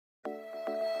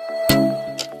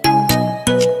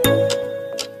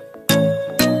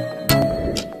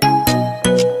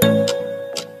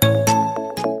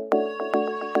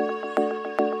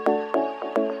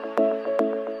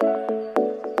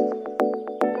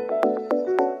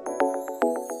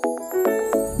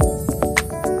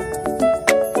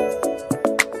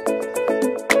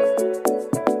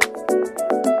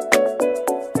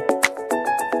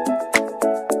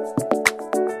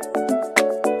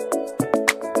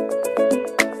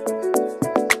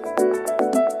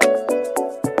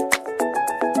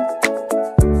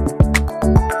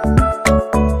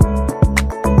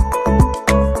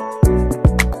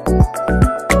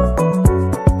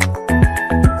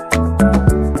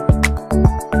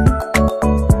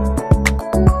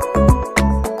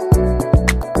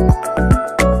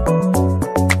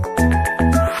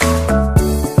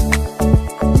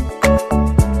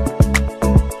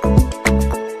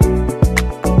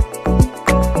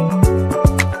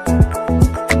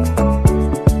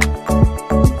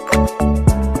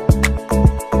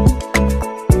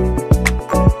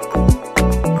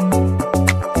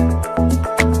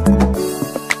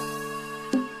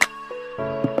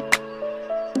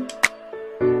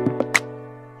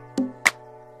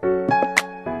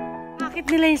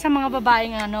nila yun sa mga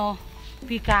babaeng ano,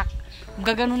 peacock.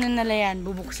 Gaganunan nila yan,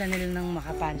 bubuksan nila ng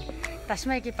makapal. Tapos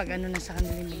may kipag ano na sa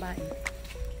kanilang babae.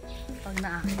 Pag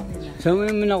naakit nila. Saan mo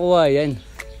naman nakuha yan?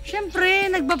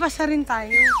 Siyempre, nagbabasa rin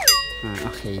tayo. Ah,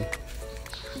 okay.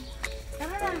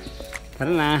 Tara na.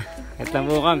 Tara na. Ito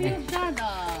po kami.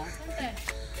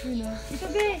 Ito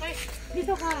be,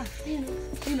 dito ka.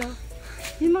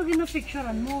 Yung mga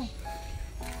ginapicturean mo.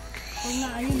 Pag na,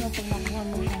 ayun o, pag nakuha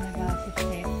mo siya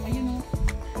nag-sip-sip. Ayun o.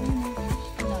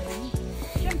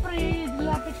 Siyempre,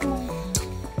 lapit mo.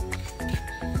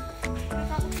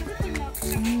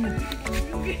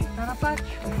 Tara, Patch.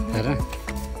 Tara.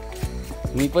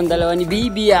 May pong dalawa ni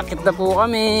Bibi. Akit na po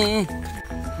kami.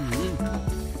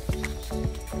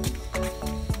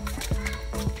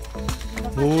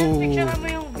 Picture mo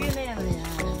yung view na yan.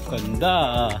 Ganda.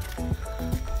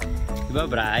 Diba,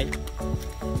 Bray?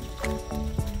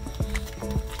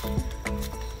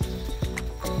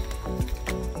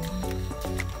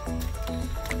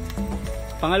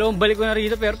 Pangalawang balik ko na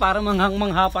rito pero parang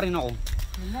manghang-mangha pa rin ako.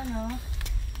 Ganda, no?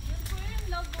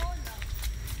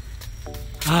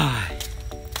 Ay.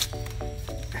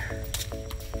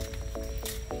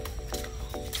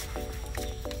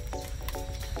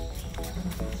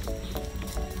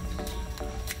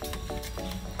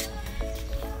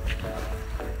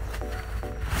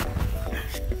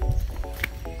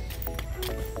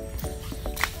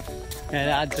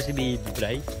 Nalakad po si Baby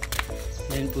Bray.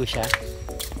 Yan po siya.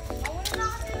 Wala na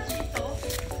kasi dito.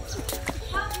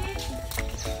 Bakit?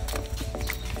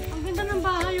 Ang ganda ng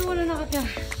bahay, wala nakatira.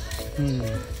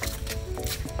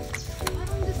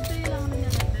 Parang display lang na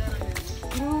niya.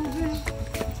 Grabe.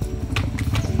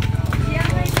 Siya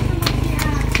kayo sa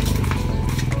mag-siya.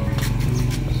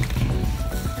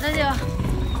 Ito diba?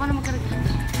 Ako na magkaragay.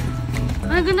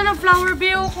 Ang ganda ng flower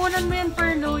view. Kunan mo yan,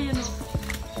 Perlo. Yun o.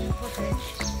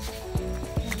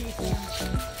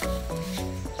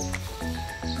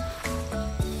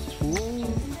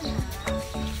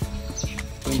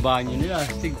 Yung banyo nila,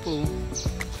 astig po.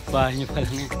 Banyo pa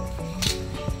lang yan.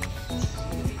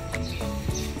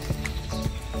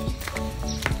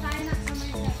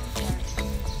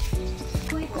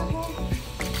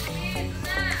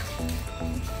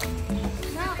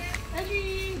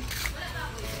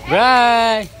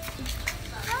 Bye!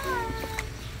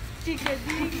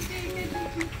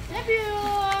 Love you!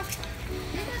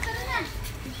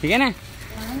 Sige na.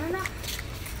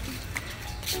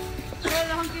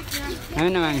 Ano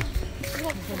naman?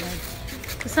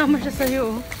 Kasama siya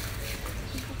sa'yo.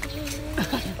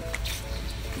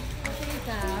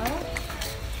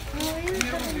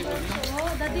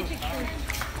 Daddy picture.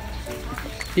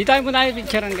 Dito tayo po tayo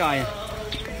picturean ka kaya.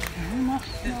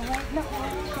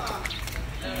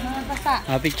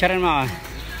 Picturean mo ka.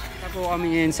 Ito po kami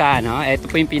ngayon sa ano. Ito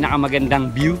po yung pinakamagandang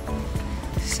view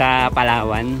sa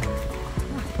Palawan.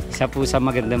 Isa po sa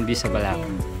magandang view sa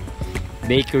Palawan.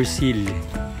 Baker's Hill.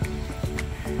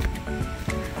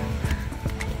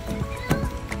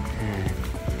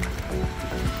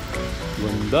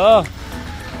 Ganda.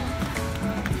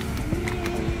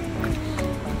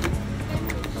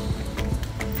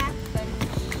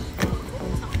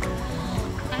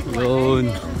 Yun.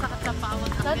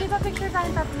 Daddy, pa-picture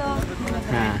tayong tatlo.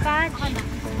 Ha. Patch.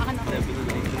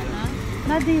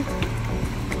 Daddy.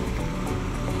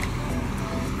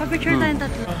 Pa-picture tayong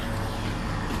tatlo.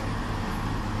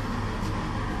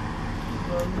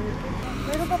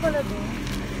 Meron pa pala doon.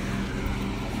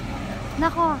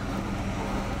 Nako.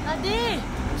 Daddy!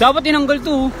 Dapat tinanggal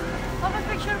to.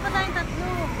 Pa-picture pa tayong tatlo.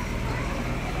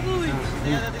 Uy!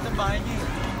 Kaya natin ang bahay niya eh.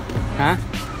 Ha?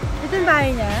 Ito yung bahay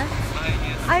niya?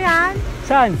 Ayan.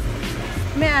 Saan?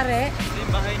 May-ari. Ito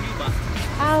yung bahay niyo ba?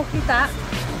 Kita.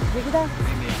 Hindi kita.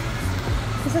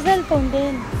 Sa cellphone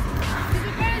din.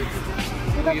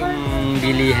 Yung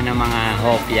bilihan ng mga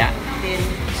hopya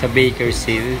sa Baker's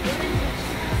Hill.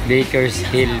 Baker's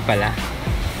Hill pala.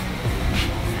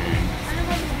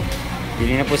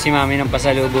 Bili na po si Mami ng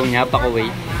pasalubong niya,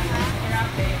 pa-Kuwait.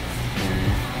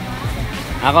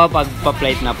 Ako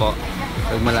pag-pa-flight na po.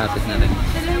 Pag malapit na rin.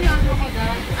 Sila yung ano ko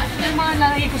dahil. At yung mga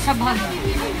lalaki ko sa bag.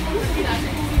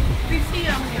 50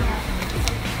 lang yun.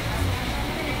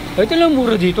 Ito lang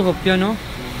mura dito, hopya, no?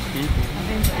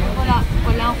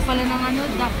 Wala ako pala ng ano.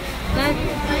 Dahil...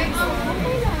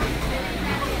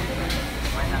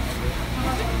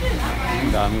 Ang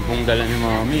dami pong dala ni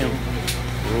Mami, oh.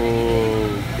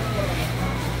 Oh.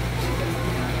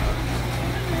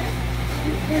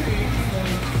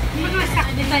 Mag-masak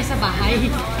din tayo sa bahay.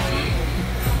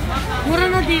 Mura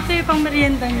na dito yung pang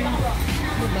merienda nyo.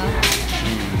 Diba?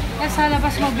 Kaya sa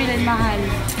labas mo bilhin mahal.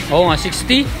 Oo nga,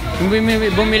 60.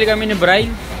 Bumili kami ni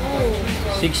Bray.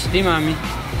 60, Mami.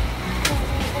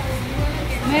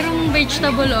 Merong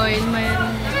vegetable oil,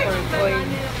 merong pork oil.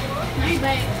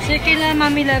 Sige, kailan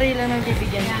Mami Larry lang ang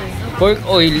bibigyan ko eh. Pork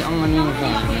oil ang ano yung sa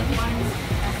akin.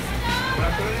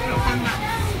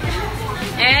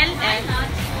 L.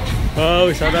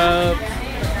 Wow, sarap.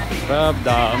 Sarap,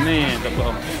 dami. Ito po.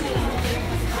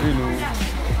 Hello.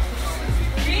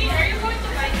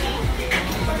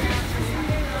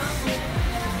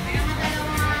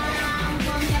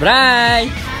 Bray!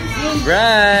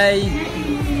 Bray!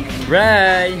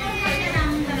 Bray!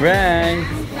 Bray!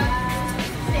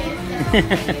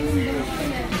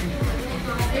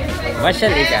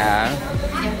 Masyal ka?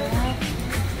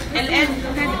 LL.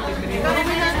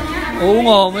 Oo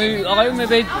nga, may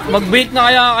bake. Mag-bake na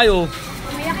kaya kayo.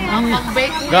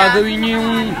 Mag-bake niya. Gagawin niyo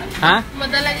yung... Ha?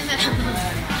 Madala niya na.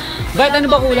 Bakit ano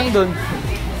ba kulang doon?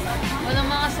 Walang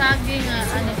mga saging,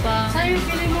 ano pa. Saan yung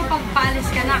feeling mo pagpaalis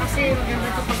ka na kasi maganda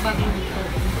ito pagbagong dito.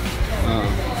 Oo.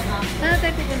 Saan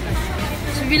tayo pipunta?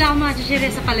 So bilang ako mga chichirya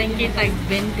sa palengke, tag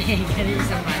 20, ganun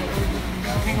sa bahay.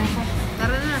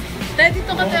 Tara na. Tayo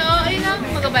dito ka tayo, ayun na,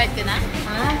 magabayad ka na?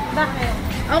 Ha? Bakit?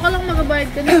 Ako ka lang magabayad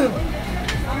ka na.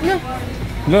 Ano?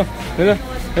 Hello? Hello?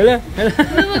 Hello? Hello?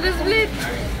 Ano mag-split?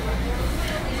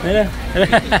 Hello? Hello?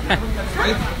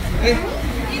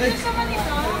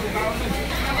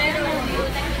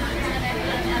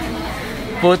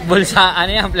 Football sa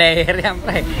ano yan, player yan,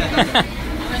 pre.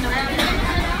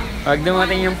 Pag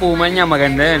dumating yung puma niya,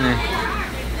 maganda yun eh.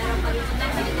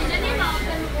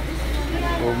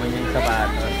 Puma niyang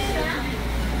sapatos.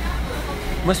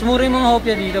 Mas mura yung mga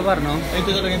hopya dito, par, no? Ito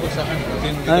talaga yung bagsakan.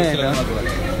 Ay, ito.